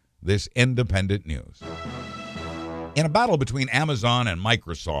support this independent news. In a battle between Amazon and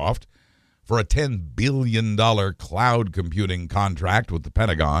Microsoft for a $10 billion cloud computing contract with the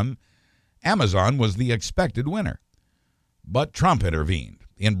Pentagon, Amazon was the expected winner. But Trump intervened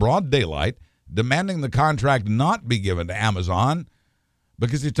in broad daylight, demanding the contract not be given to Amazon,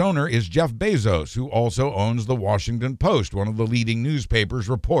 because its owner is Jeff Bezos, who also owns the Washington Post, one of the leading newspapers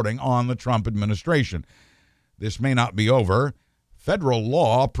reporting on the Trump administration. This may not be over. Federal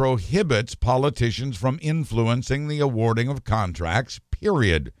law prohibits politicians from influencing the awarding of contracts,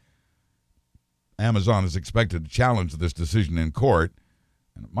 period. Amazon is expected to challenge this decision in court,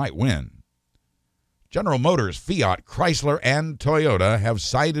 and it might win. General Motors, Fiat, Chrysler, and Toyota have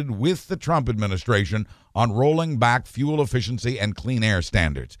sided with the Trump administration on rolling back fuel efficiency and clean air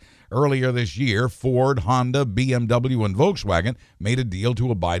standards. Earlier this year, Ford, Honda, BMW, and Volkswagen made a deal to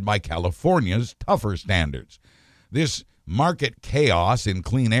abide by California's tougher standards. This market chaos in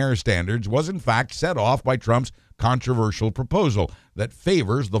clean air standards was in fact set off by Trump's controversial proposal that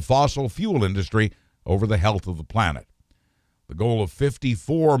favors the fossil fuel industry over the health of the planet. The goal of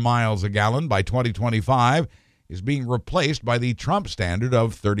 54 miles a gallon by 2025 is being replaced by the Trump standard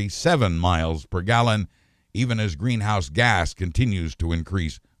of 37 miles per gallon, even as greenhouse gas continues to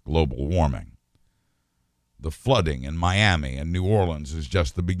increase global warming. The flooding in Miami and New Orleans is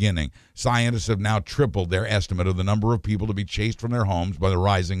just the beginning. Scientists have now tripled their estimate of the number of people to be chased from their homes by the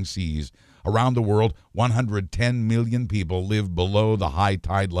rising seas. Around the world, 110 million people live below the high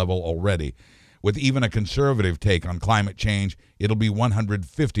tide level already. With even a conservative take on climate change, it'll be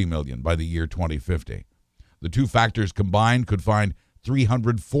 150 million by the year 2050. The two factors combined could find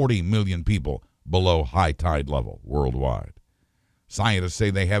 340 million people below high tide level worldwide. Scientists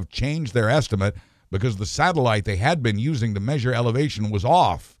say they have changed their estimate because the satellite they had been using to measure elevation was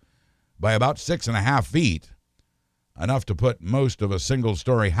off by about 6.5 feet, enough to put most of a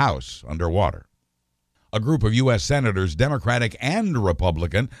single-story house underwater. A group of U.S. senators, Democratic and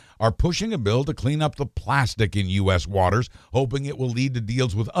Republican, are pushing a bill to clean up the plastic in U.S. waters, hoping it will lead to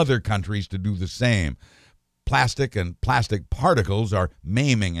deals with other countries to do the same. Plastic and plastic particles are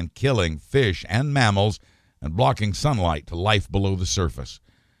maiming and killing fish and mammals and blocking sunlight to life below the surface.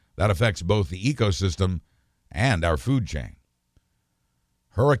 That affects both the ecosystem and our food chain.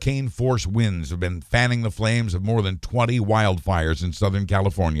 Hurricane-force winds have been fanning the flames of more than 20 wildfires in Southern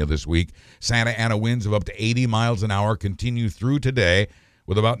California this week. Santa Ana winds of up to 80 miles an hour continue through today,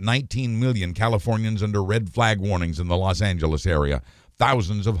 with about 19 million Californians under red flag warnings in the Los Angeles area.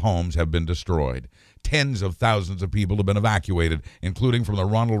 Thousands of homes have been destroyed. Tens of thousands of people have been evacuated, including from the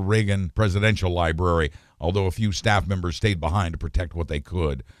Ronald Reagan Presidential Library, although a few staff members stayed behind to protect what they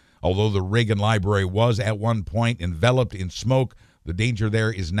could. Although the Reagan Library was at one point enveloped in smoke, the danger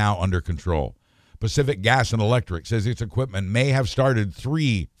there is now under control. Pacific Gas and Electric says its equipment may have started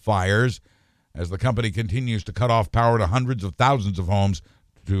 3 fires as the company continues to cut off power to hundreds of thousands of homes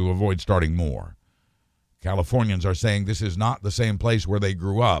to avoid starting more. Californians are saying this is not the same place where they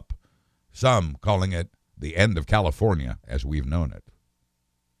grew up, some calling it the end of California as we've known it.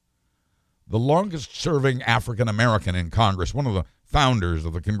 The longest-serving African American in Congress, one of the founders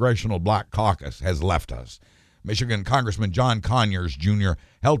of the Congressional Black Caucus, has left us. Michigan Congressman John Conyers, Jr.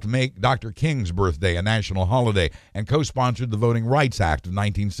 helped make Dr. King's birthday a national holiday and co-sponsored the Voting Rights Act of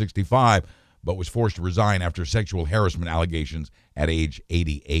 1965, but was forced to resign after sexual harassment allegations at age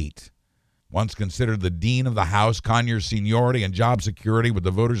 88. Once considered the dean of the House, Conyers' seniority and job security with the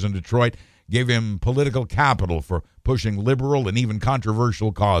voters in Detroit gave him political capital for pushing liberal and even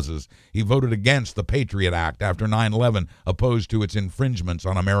controversial causes. He voted against the Patriot Act after 9/11, opposed to its infringements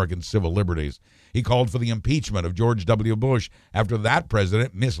on American civil liberties. He called for the impeachment of George W. Bush after that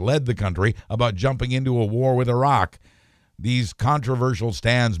president misled the country about jumping into a war with Iraq. These controversial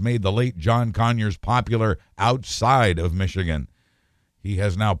stands made the late John Conyers popular outside of Michigan. He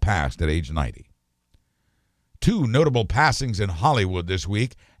has now passed at age 90. 2 notable passings in Hollywood this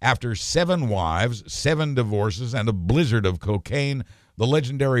week. After 7 wives, 7 divorces, and a blizzard of cocaine, the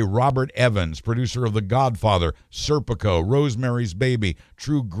legendary Robert Evans, producer of The Godfather, Serpico, Rosemary's Baby,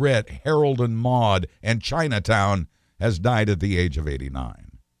 True Grit, Harold and Maude, and Chinatown, has died at the age of 89.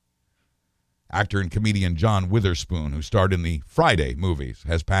 Actor and comedian John Witherspoon, who starred in the Friday movies,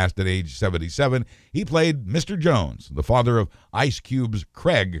 has passed at age 77. He played Mr. Jones, the father of Ice Cube's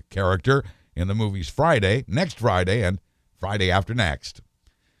Craig character, in the movies Friday, Next Friday, and Friday After Next.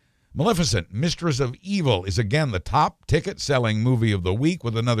 Maleficent, Mistress of Evil is again the top ticket-selling movie of the week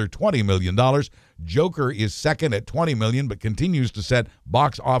with another $20 million. Joker is second at $20 million but continues to set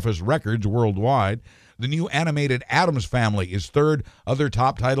box office records worldwide. The new animated Addams Family is third. Other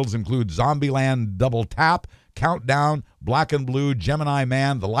top titles include Zombieland Double Tap, Countdown, Black and Blue, Gemini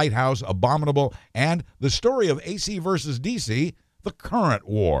Man, The Lighthouse, Abominable, and the story of AC versus DC, The Current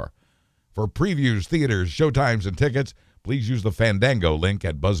War. For previews, theaters, showtimes, and tickets, please use the Fandango link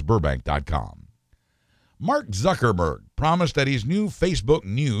at buzzburbank.com. Mark Zuckerberg promised that his new Facebook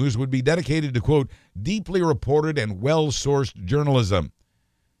News would be dedicated to, quote, deeply reported and well-sourced journalism.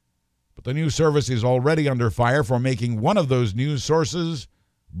 But the news service is already under fire for making one of those news sources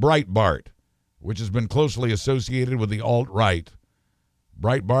Breitbart, which has been closely associated with the alt-right.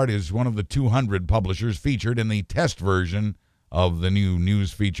 Breitbart is one of the 200 publishers featured in the test version of the new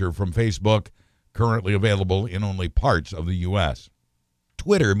news feature from Facebook, currently available in only parts of the U.S.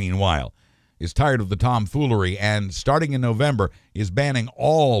 Twitter, meanwhile, is tired of the tomfoolery and, starting in November, is banning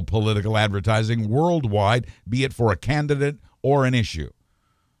all political advertising worldwide, be it for a candidate or an issue.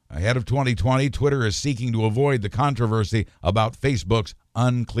 Ahead of 2020, Twitter is seeking to avoid the controversy about Facebook's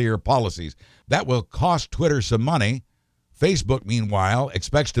unclear policies. That will cost Twitter some money. Facebook, meanwhile,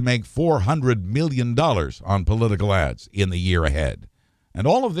 expects to make $400 million on political ads in the year ahead. And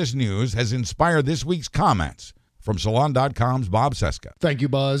all of this news has inspired this week's comments from Salon.com's Bob Seska. Thank you,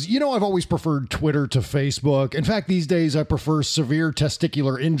 Buzz. You know, I've always preferred Twitter to Facebook. In fact, these days I prefer severe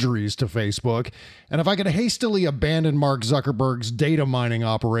testicular injuries to Facebook. And if I could hastily abandon Mark Zuckerberg's data mining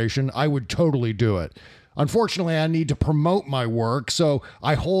operation, I would totally do it. Unfortunately, I need to promote my work, so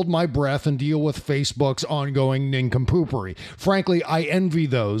I hold my breath and deal with Facebook's ongoing nincompoopery. Frankly, I envy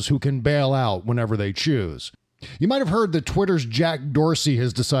those who can bail out whenever they choose. You might have heard that Twitter's Jack Dorsey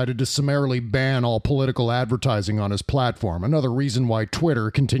has decided to summarily ban all political advertising on his platform, another reason why Twitter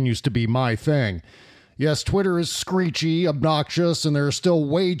continues to be my thing. Yes, Twitter is screechy, obnoxious, and there are still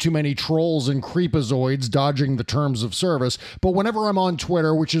way too many trolls and creepazoids dodging the terms of service, but whenever I'm on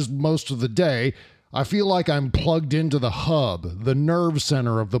Twitter, which is most of the day, I feel like I'm plugged into the hub, the nerve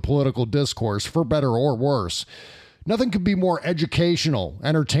center of the political discourse, for better or worse. Nothing could be more educational,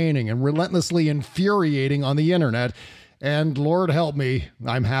 entertaining, and relentlessly infuriating on the internet, and Lord help me,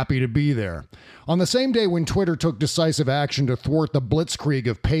 I'm happy to be there. On the same day when Twitter took decisive action to thwart the blitzkrieg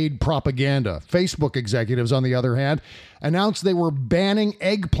of paid propaganda, Facebook executives, on the other hand, announced they were banning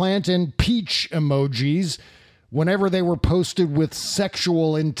eggplant and peach emojis whenever they were posted with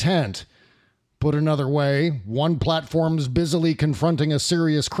sexual intent. Put another way, one platform is busily confronting a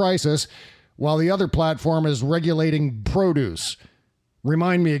serious crisis, while the other platform is regulating produce.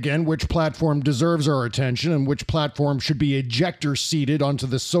 Remind me again which platform deserves our attention and which platform should be ejector-seated onto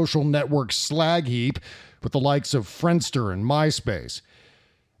the social network slag heap with the likes of Friendster and MySpace.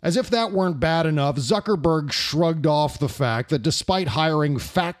 As if that weren't bad enough, Zuckerberg shrugged off the fact that despite hiring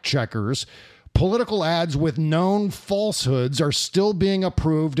fact-checkers, political ads with known falsehoods are still being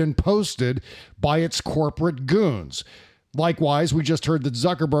approved and posted by its corporate goons. Likewise, we just heard that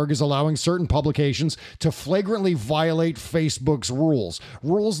Zuckerberg is allowing certain publications to flagrantly violate Facebook's rules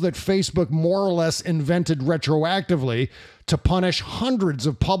that Facebook more or less invented retroactively to punish hundreds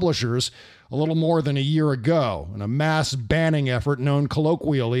of publishers a little more than a year ago in a mass banning effort known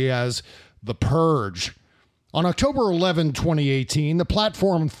colloquially as the Purge. On October 11, 2018, the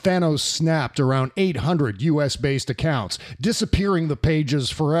platform Thanos snapped around 800 US-based accounts, disappearing the pages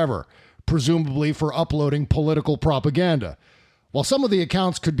forever, presumably for uploading political propaganda. While some of the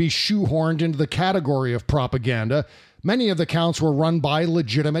accounts could be shoehorned into the category of propaganda, many of the accounts were run by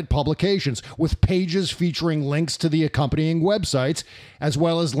legitimate publications, with pages featuring links to the accompanying websites, as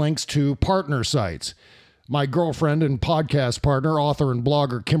well as links to partner sites. My girlfriend and podcast partner, author and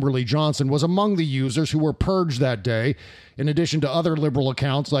blogger Kimberly Johnson, was among the users who were purged that day, in addition to other liberal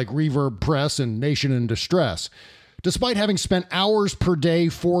accounts like Reverb Press and Nation in Distress. Despite having spent hours per day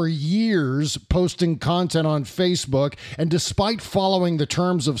for years posting content on Facebook, and despite following the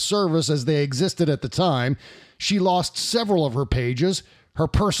terms of service as they existed at the time, she lost several of her pages, her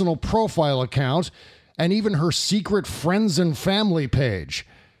personal profile account, and even her secret friends and family page.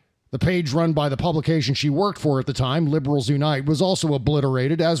 The page run by the publication she worked for at the time, Liberals Unite, was also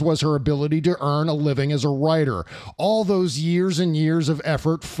obliterated, as was her ability to earn a living as a writer. All those years and years of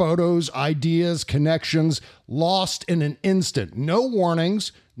effort, photos, ideas, connections, lost in an instant. No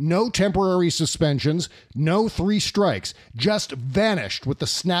warnings, no temporary suspensions, no 3 strikes. Just vanished with the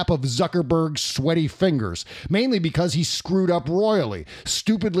snap of Zuckerberg's sweaty fingers, mainly because he screwed up royally,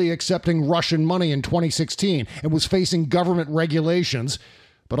 stupidly accepting Russian money in 2016 and was facing government regulations,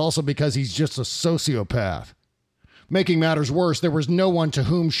 but also because he's just a sociopath. Making matters worse, there was no one to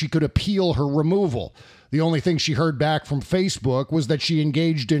whom she could appeal her removal. The only thing she heard back from Facebook was that she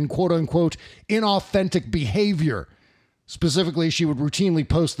engaged in quote-unquote inauthentic behavior. Specifically, she would routinely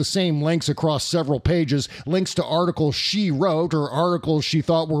post the same links across several pages, links to articles she wrote or articles she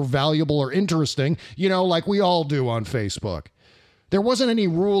thought were valuable or interesting, like we all do on Facebook. There wasn't any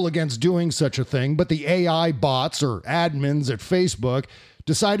rule against doing such a thing, but the AI bots or admins at Facebook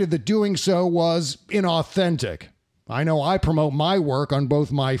decided that doing so was inauthentic. I know I promote my work on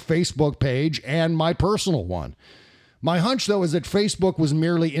both my Facebook page and my personal one. My hunch, though, is that Facebook was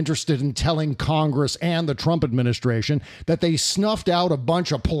merely interested in telling Congress and the Trump administration that they snuffed out a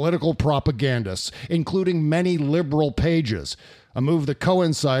bunch of political propagandists, including many liberal pages, a move that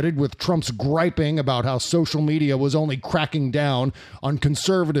coincided with Trump's griping about how social media was only cracking down on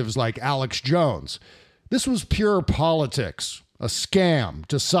conservatives like Alex Jones. This was pure politics, a scam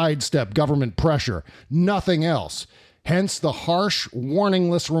to sidestep government pressure, nothing else. Hence the harsh,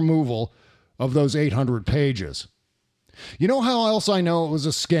 warningless removal of those 800 pages. You know how else I know it was a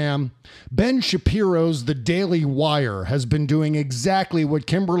scam? Ben Shapiro's The Daily Wire has been doing exactly what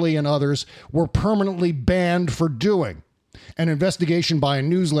Kimberly and others were permanently banned for doing. An investigation by a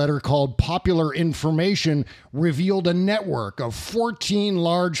newsletter called Popular Information revealed a network of 14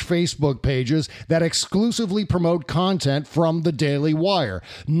 large Facebook pages that exclusively promote content from The Daily Wire.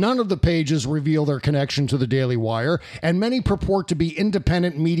 None of the pages reveal their connection to The Daily Wire, and many purport to be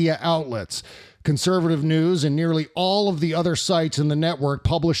independent media outlets. Conservative news and nearly all of the other sites in the network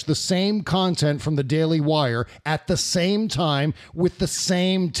publish the same content from the Daily Wire at the same time with the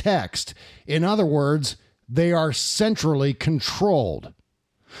same text. In other words, they are centrally controlled.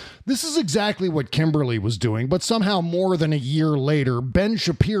 This is exactly what Kimberly was doing, but somehow more than a year later, Ben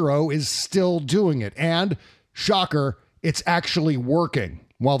Shapiro is still doing it. And, shocker, it's actually working.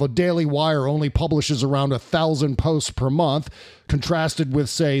 While the Daily Wire only publishes around 1,000 posts per month, contrasted with,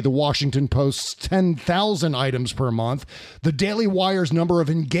 say, the Washington Post's 10,000 items per month, the Daily Wire's number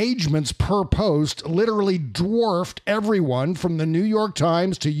of engagements per post literally dwarfed everyone from the New York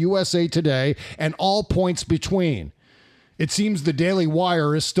Times to USA Today and all points between. It seems the Daily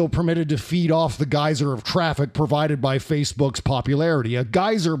Wire is still permitted to feed off the geyser of traffic provided by Facebook's popularity. A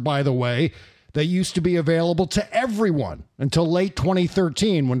geyser, by the way, that used to be available to everyone until late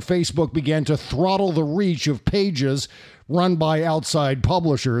 2013 when Facebook began to throttle the reach of pages run by outside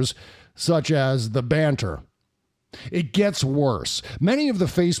publishers such as The Banter. It gets worse. Many of the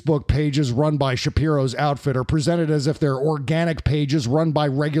Facebook pages run by Shapiro's outfit are presented as if they're organic pages run by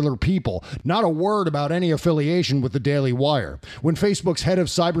regular people. Not a word about any affiliation with the Daily Wire. When Facebook's head of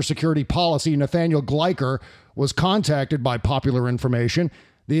cybersecurity policy, Nathaniel Gleicher, was contacted by Popular Information,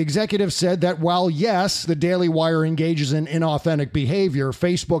 the executive said that while, yes, the Daily Wire engages in inauthentic behavior,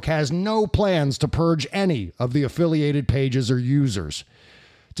 Facebook has no plans to purge any of the affiliated pages or users.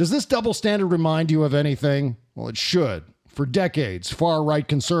 Does this double standard remind you of anything? Well, it should. For decades, far-right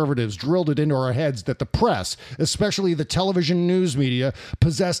conservatives drilled it into our heads that the press, especially the television news media,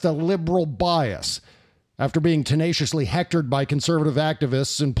 possessed a liberal bias. After being tenaciously hectored by conservative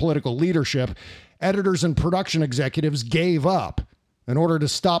activists and political leadership, editors and production executives gave up. In order to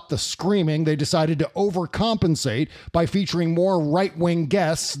stop the screaming, they decided to overcompensate by featuring more right-wing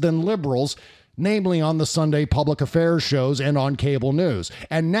guests than liberals, namely on the Sunday public affairs shows and on cable news.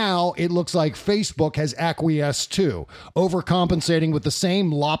 And now it looks like Facebook has acquiesced too, overcompensating with the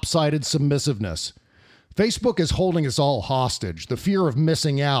same lopsided submissiveness. Facebook is holding us all hostage. The fear of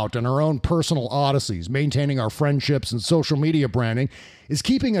missing out and our own personal odysseys, maintaining our friendships and social media branding, is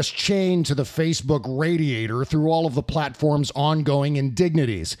keeping us chained to the Facebook radiator through all of the platform's ongoing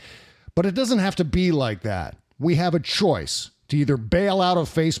indignities. But it doesn't have to be like that. We have a choice to either bail out of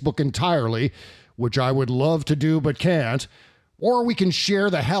Facebook entirely, which I would love to do but can't, or we can share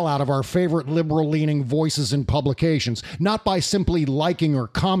the hell out of our favorite liberal-leaning voices and publications, not by simply liking or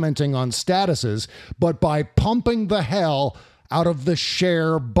commenting on statuses, but by pumping the hell out of the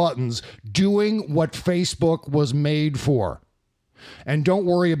share buttons, doing what Facebook was made for. And don't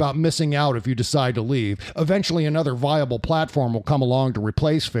worry about missing out if you decide to leave. Eventually, another viable platform will come along to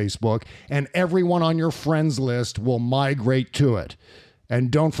replace Facebook, and everyone on your friends list will migrate to it.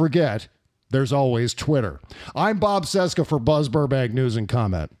 And don't forget, there's always Twitter. I'm Bob Cesca for Buzz Burbank News and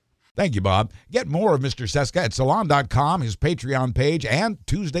Comment. Thank you, Bob. Get more of Mr. Cesca at salon.com, his Patreon page, and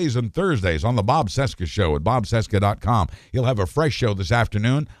Tuesdays and Thursdays on the Bob Cesca Show at bobcesca.com. He'll have a fresh show this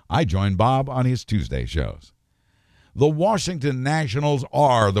afternoon. I join Bob on his Tuesday shows. The Washington Nationals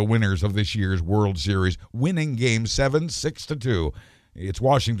are the winners of this year's World Series, winning Game 7 6-2. It's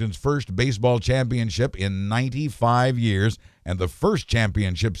Washington's first baseball championship in 95 years and the first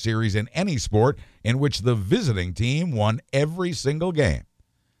championship series in any sport in which the visiting team won every single game.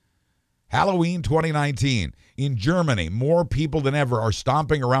 Halloween 2019. In Germany, more people than ever are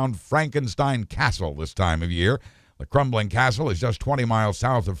stomping around Frankenstein Castle this time of year. The crumbling castle is just 20 miles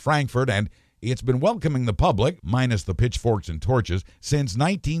south of Frankfurt, and it's been welcoming the public, minus the pitchforks and torches, since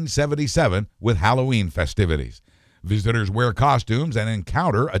 1977 with Halloween festivities. Visitors wear costumes and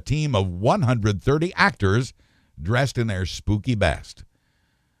encounter a team of 130 actors dressed in their spooky best.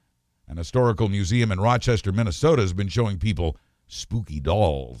 An historical museum in Rochester, Minnesota has been showing people spooky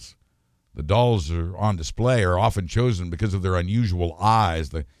dolls. The dolls are on display are often chosen because of their unusual eyes,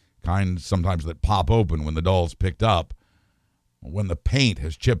 the kind sometimes that pop open when the doll's picked up. When the paint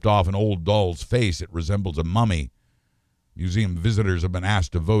has chipped off an old doll's face, it resembles a mummy. Museum visitors have been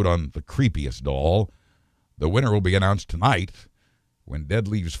asked to vote on the creepiest doll. The winner will be announced tonight when dead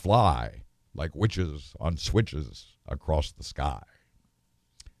leaves fly like witches on switches across the sky.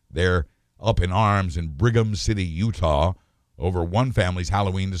 They're up in arms in Brigham City, Utah, over one family's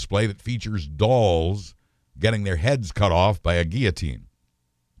Halloween display that features dolls getting their heads cut off by a guillotine.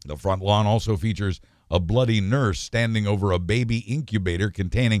 The front lawn also features a bloody nurse standing over a baby incubator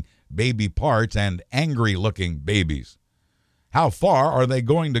containing baby parts and angry-looking babies. How far are they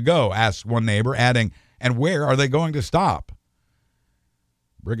going to go? Asks one neighbor, adding, and where are they going to stop?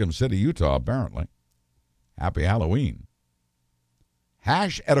 Brigham City, Utah, apparently. Happy Halloween.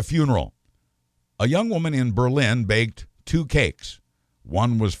 Hash at a funeral. A young woman in Berlin baked 2 cakes.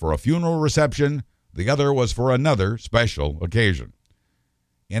 One was for a funeral reception. The other was for another special occasion.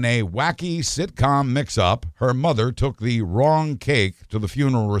 In a wacky sitcom mix-up, her mother took the wrong cake to the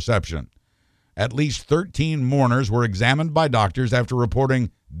funeral reception. At least 13 mourners were examined by doctors after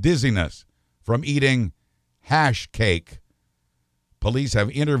reporting dizziness from eating hash cake. Police have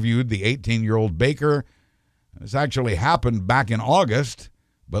interviewed the 18-year-old baker. This actually happened back in August,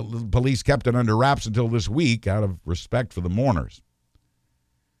 but police kept it under wraps until this week out of respect for the mourners.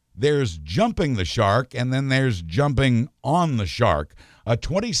 There's jumping the shark, and then there's jumping on the shark. A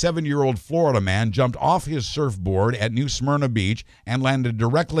 27-year-old Florida man jumped off his surfboard at New Smyrna Beach and landed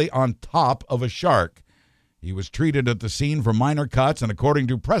directly on top of a shark. He was treated at the scene for minor cuts and, according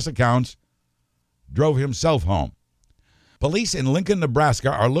to press accounts, drove himself home. Police in Lincoln,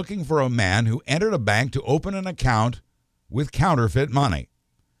 Nebraska are looking for a man who entered a bank to open an account with counterfeit money.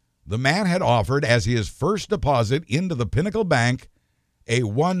 The man had offered as his first deposit into the Pinnacle Bank a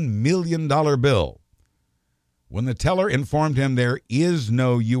 $1 million bill. When the teller informed him there is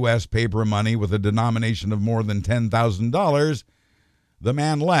no U.S. paper money with a denomination of more than $10,000, the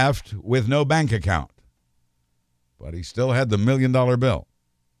man left with no bank account. But he still had the $1 million bill.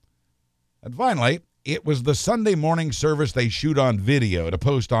 And finally, it was the Sunday morning service they shoot on video to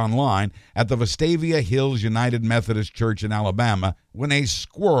post online at the Vestavia Hills United Methodist Church in Alabama when a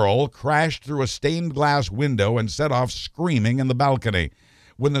squirrel crashed through a stained glass window and set off screaming in the balcony.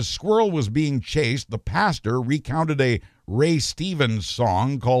 When the squirrel was being chased, the pastor recounted a Ray Stevens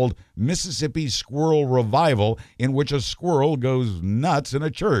song called Mississippi Squirrel Revival, in which a squirrel goes nuts in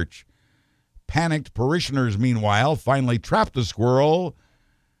a church. Panicked parishioners, meanwhile, finally trapped the squirrel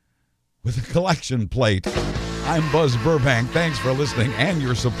with a collection plate. I'm Buzz Burbank. Thanks for listening and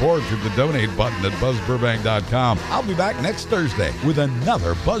your support through the donate button at buzzburbank.com. I'll be back next Thursday with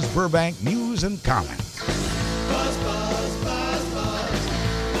another Buzz Burbank news and comment. Buzz, buzz, buzz, buzz.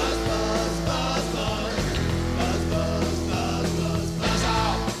 Buzz, buzz, buzz, buzz. Buzz, buzz, buzz, buzz, buzz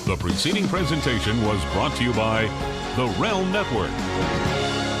out. The preceding presentation was brought to you by the Realm Network.